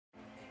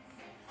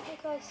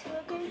Guys, so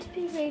we're going to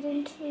be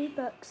reading 2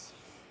 books.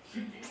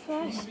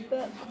 First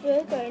book,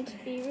 we're going to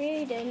be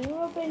reading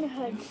Robin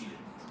Hood.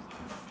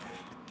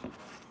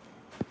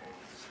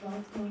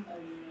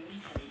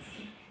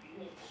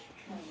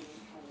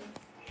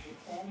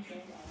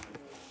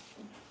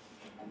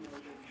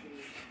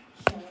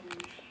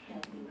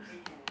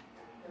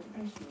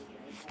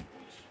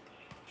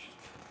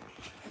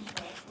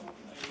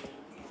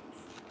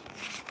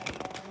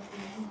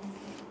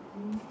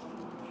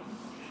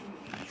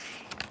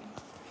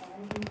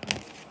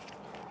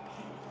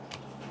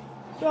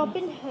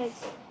 Robin Hood,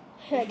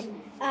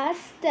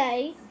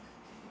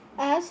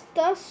 as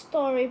the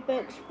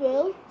storybooks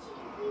will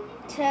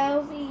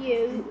tell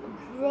you,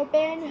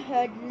 Robin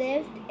Hood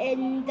lived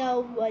in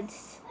the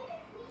woods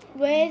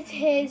with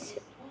his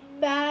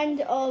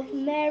band of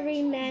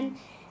merry men,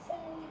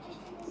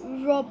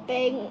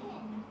 robbing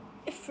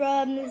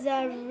from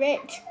the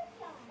rich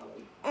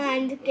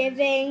and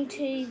giving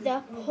to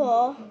the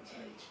poor,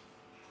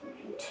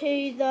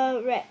 to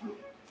the rich.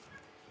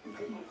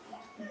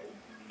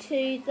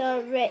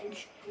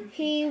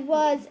 He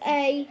was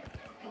a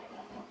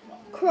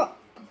crook,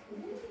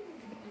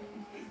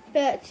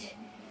 but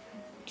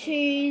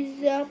to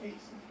the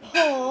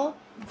poor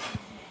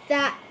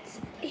that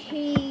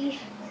he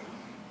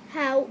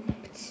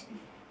helped.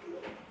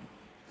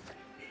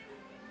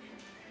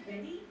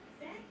 Ready,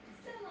 set,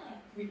 summer.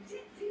 With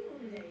Tipsy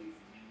Holidays.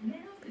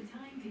 Now's the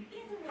time to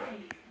get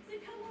away. So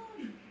come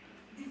on.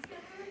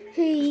 Discover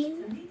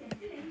Sunny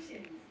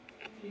destinations.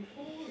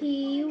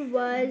 He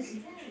was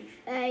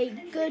a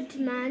good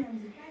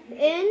man.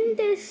 In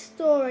this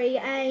story,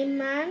 a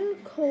man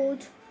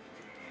called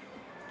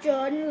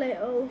John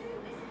Little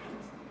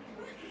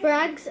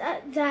brags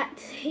that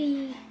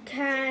he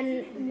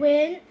can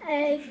win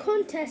a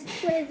contest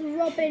with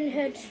Robin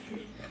Hood.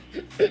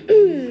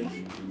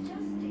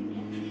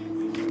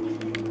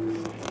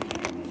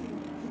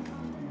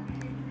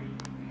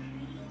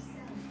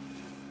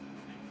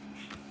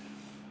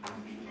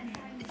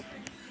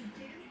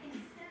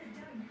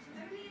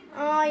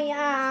 I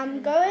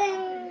am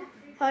going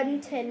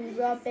hunting,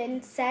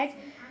 Robin said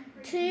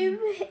to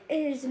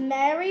his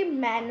merry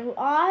men.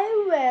 I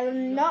will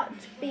not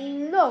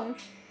be long.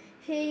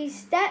 He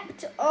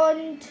stepped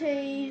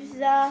onto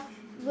the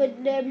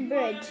wooden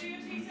bridge,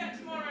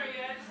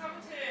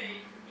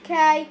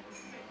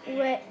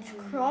 which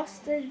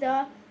crossed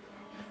the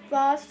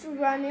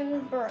fast-running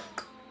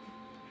brook.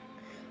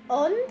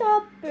 On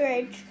the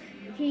bridge,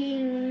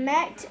 he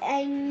met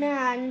a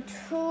man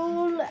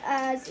tall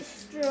as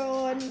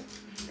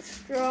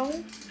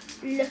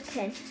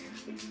strong-looking.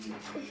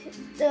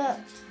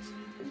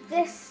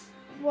 This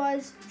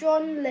was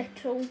John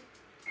Little.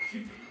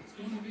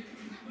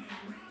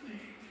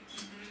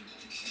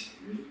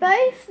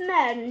 Both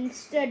men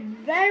stood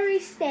very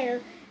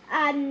still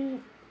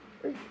and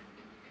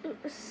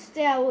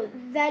still.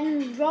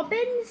 Then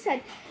Robin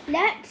said,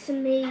 "Let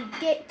me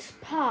get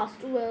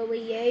past, will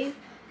you?"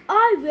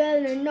 "I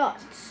will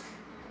not,"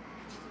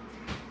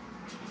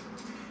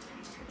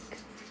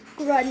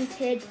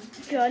 grunted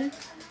John.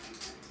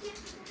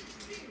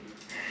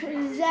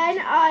 "Then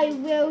I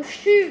will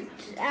shoot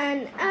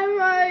an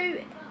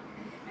arrow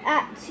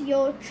at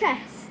your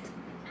chest."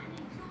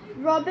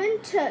 Robin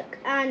took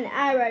an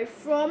arrow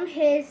from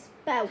his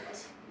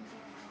belt.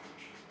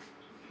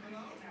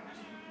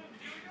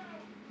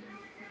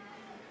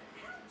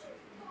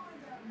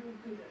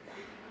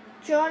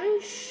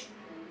 John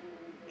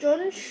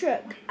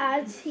shook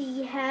as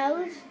he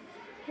held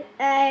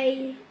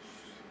a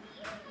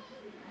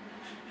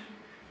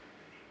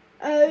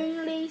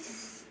only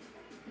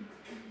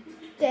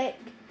stick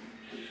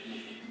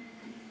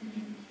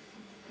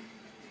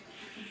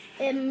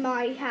in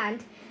my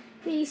hand.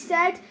 He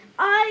said,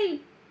 "I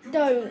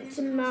don't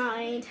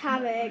mind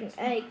having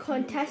a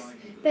contest,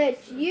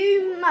 but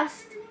you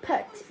must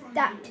put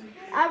that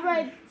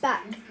arrow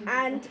back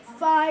and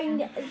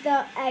find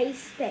a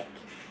stick.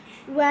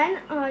 When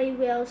I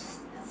will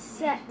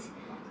set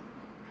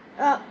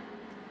up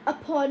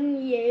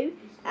upon you,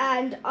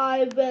 and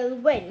I will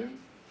win."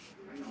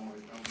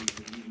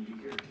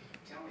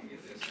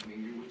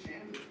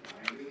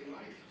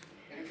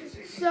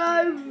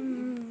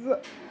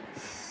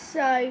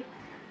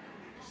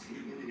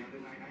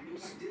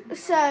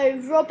 So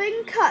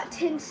Robin cut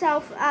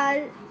himself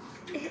a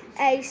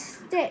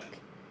stick.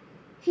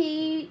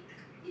 He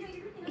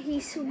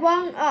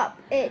swung up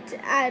it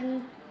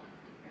and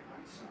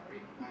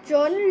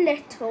John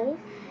Little,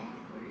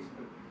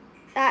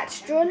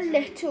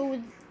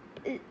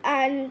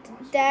 and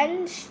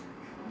then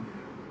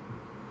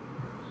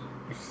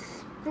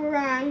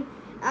sprang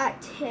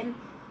at him,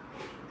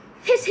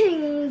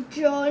 hitting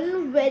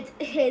John with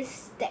his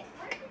stick.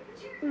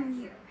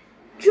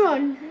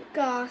 John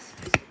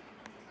gasped.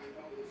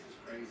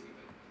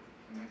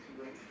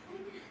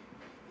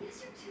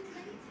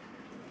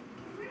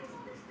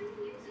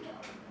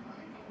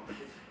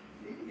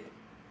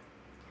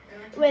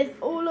 With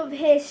all of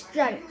his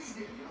strength,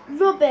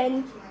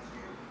 Robin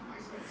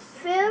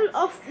fell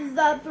off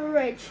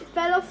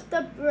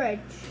the bridge.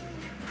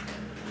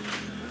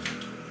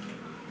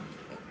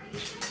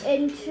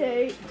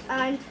 into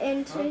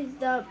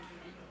the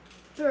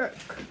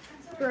brook.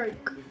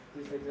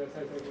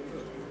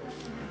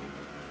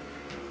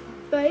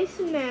 Both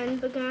men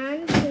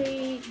began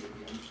to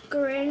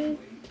grin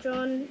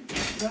John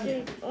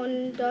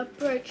on the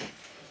bridge,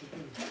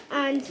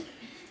 and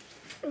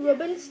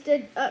Robin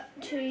stood up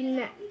to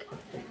neck.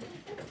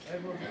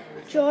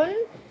 John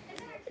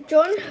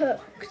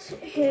hooked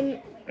him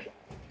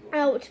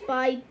out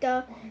by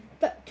the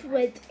foot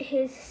with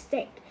his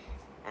stick,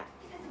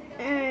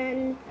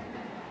 and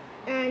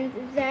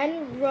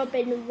then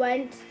Robin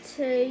went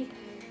to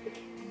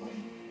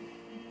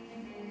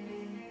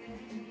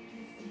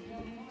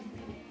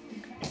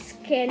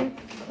Skin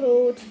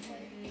called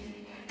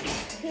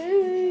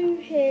to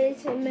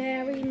his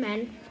merry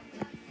men.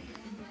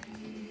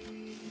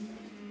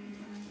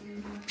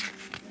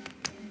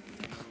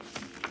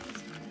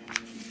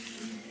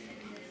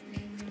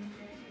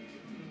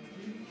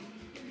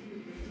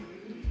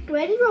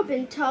 When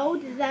Robin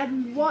told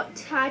them what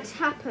had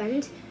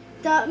happened,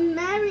 the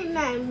merry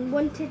men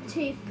wanted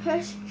to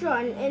push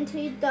John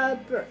into the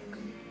brook.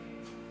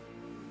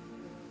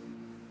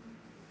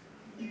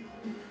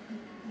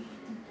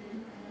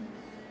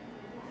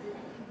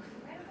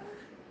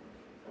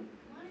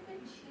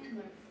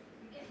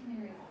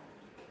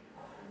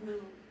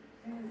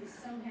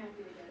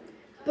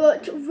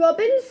 But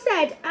Robin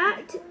said,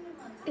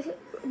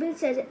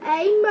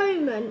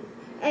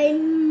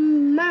 a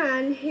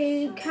man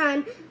who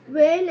can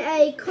win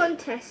a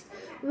contest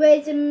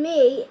with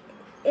me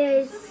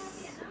is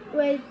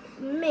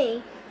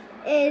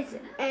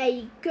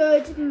a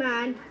good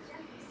man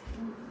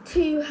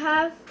to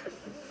have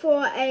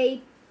for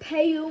a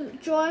pale.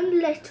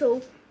 John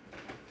Little,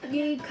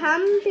 you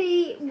can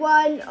be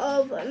one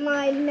of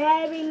my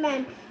merry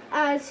men,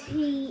 as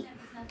you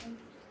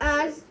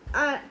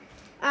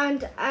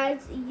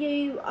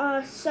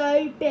are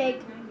so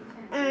big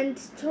and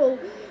tall,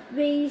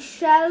 we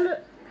shall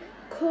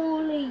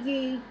call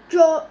you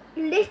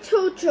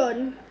Little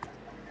John.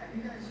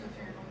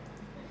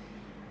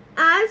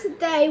 As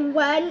they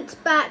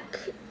went back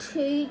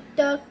to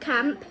the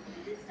camp,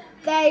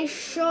 they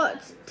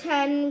shot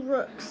 10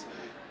 rooks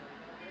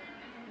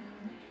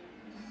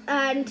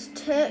and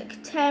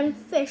took 10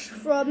 fish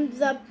from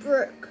the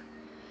brook.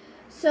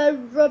 So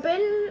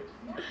Robin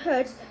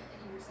Hood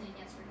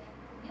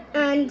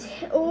and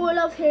all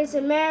of his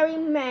merry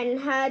men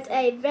had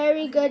a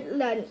very good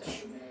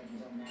lunch,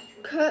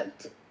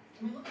 cooked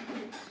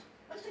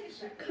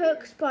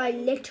by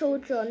Little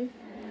John.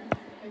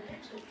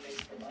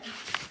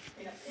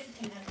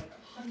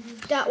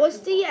 That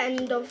was the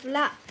end of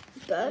that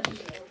book.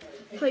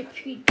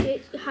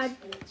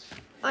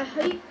 I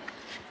hope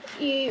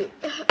you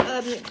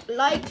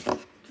liked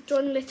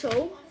John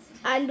Little.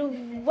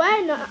 And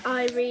when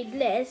I read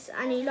this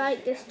and you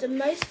like this the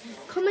most,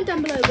 comment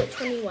down below which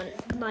one you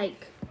want.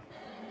 Like.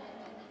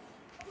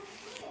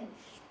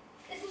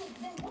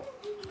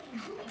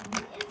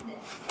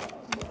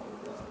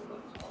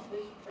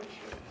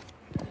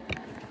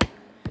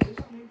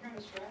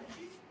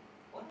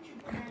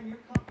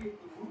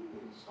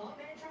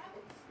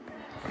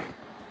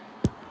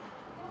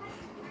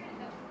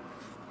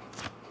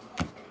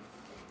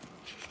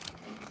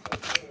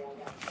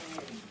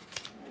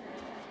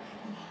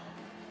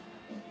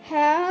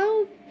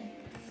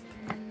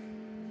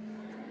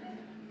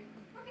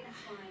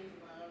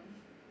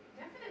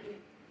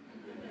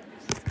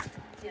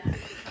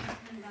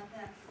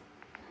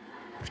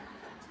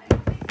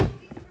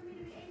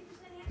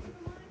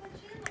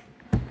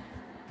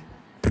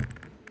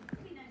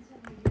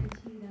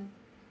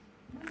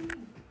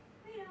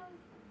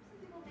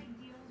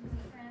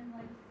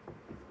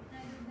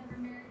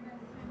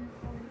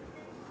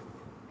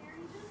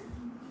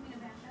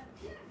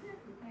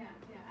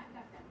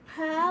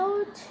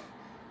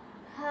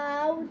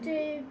 How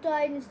do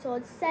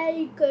dinosaurs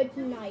say good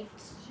night?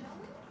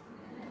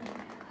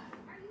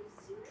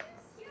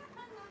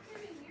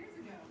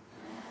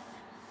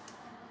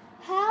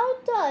 How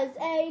does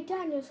a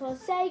dinosaur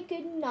say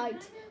good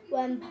night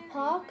when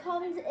Papa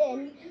comes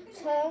in,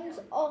 turns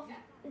off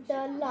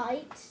the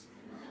light?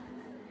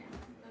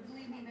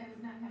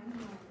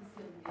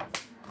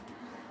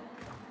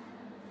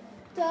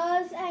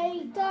 Does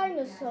a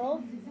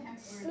dinosaur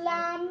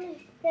slam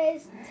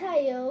his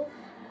tail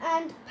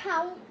and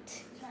pout?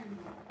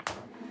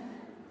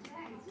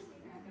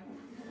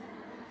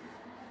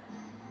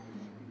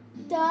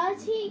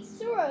 Does he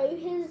throw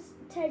his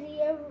teddy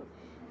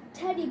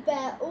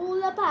bear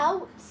all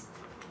about?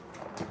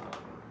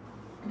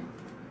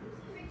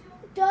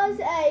 Does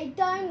a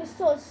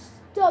dinosaur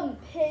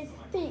stomp his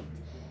feet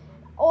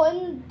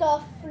on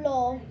the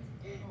floor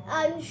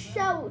and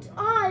shout,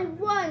 I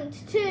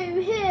want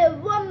to hear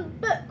one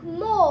book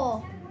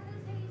more?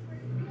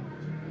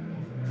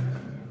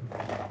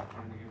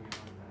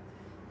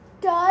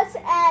 Does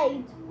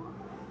a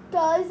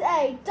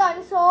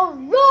dinosaur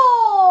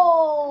roar?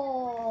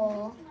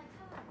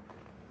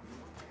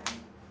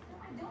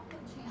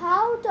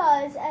 How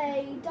does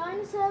a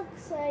dinosaur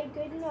say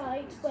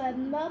goodnight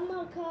when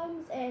Mama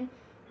comes in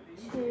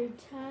to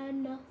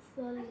turn off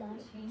the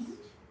lights?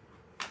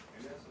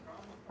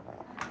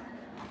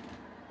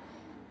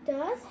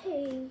 Does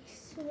he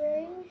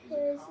swing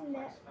his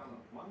neck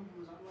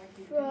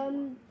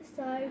from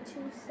side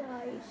to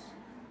side?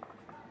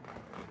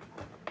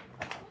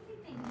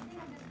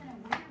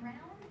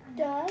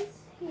 Does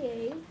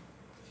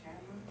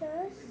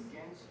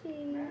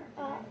he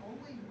up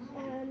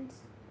and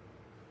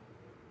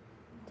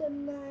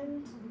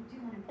demand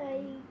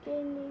a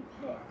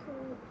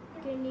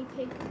guinea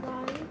pig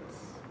rights?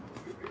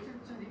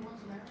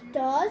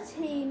 Does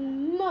he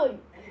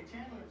mope?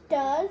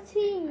 Does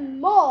he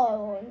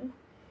mourn?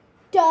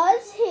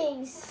 Does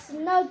he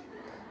snuggle?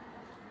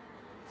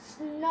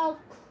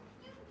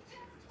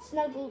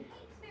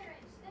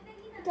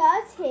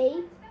 Does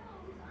he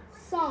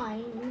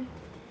sign?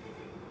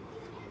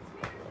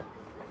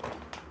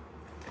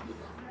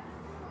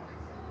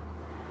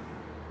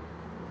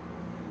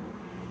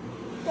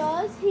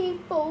 Does he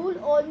fall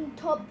on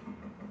top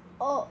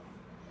of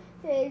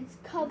his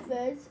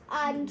covers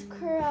and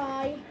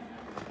cry?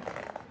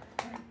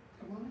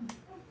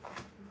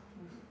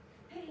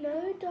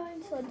 No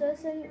dinosaur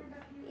doesn't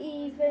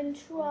even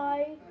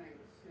try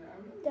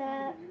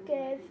to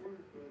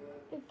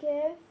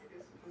give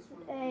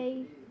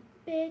a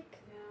big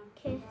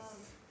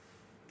kiss.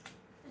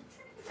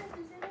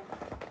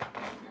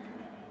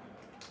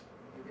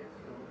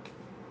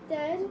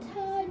 Then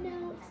turn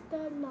out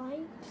the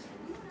light.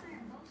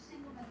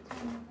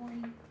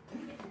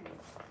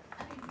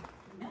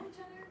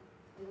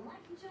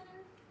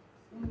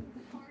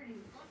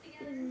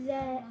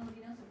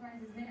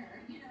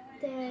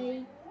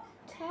 They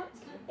tuck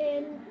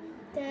in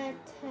their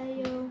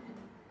tail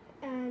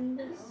and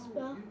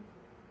whisper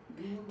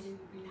good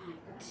night.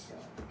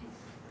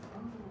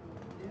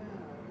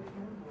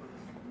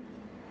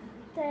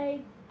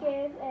 They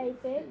give a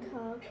big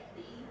hug,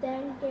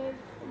 then give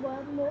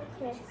one more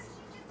kiss.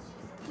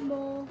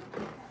 More.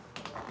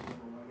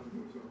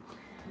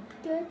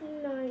 Good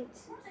night,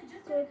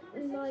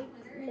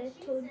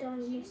 little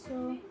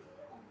dinosaur.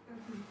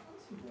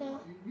 The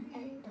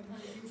end.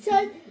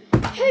 So,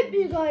 hope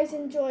you guys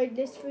enjoyed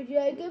this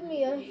video. Give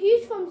me a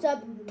huge thumbs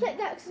up, click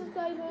that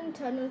subscribe button,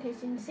 turn on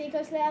notifications. See you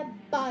guys later.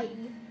 Bye.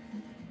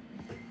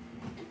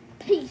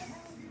 Peace.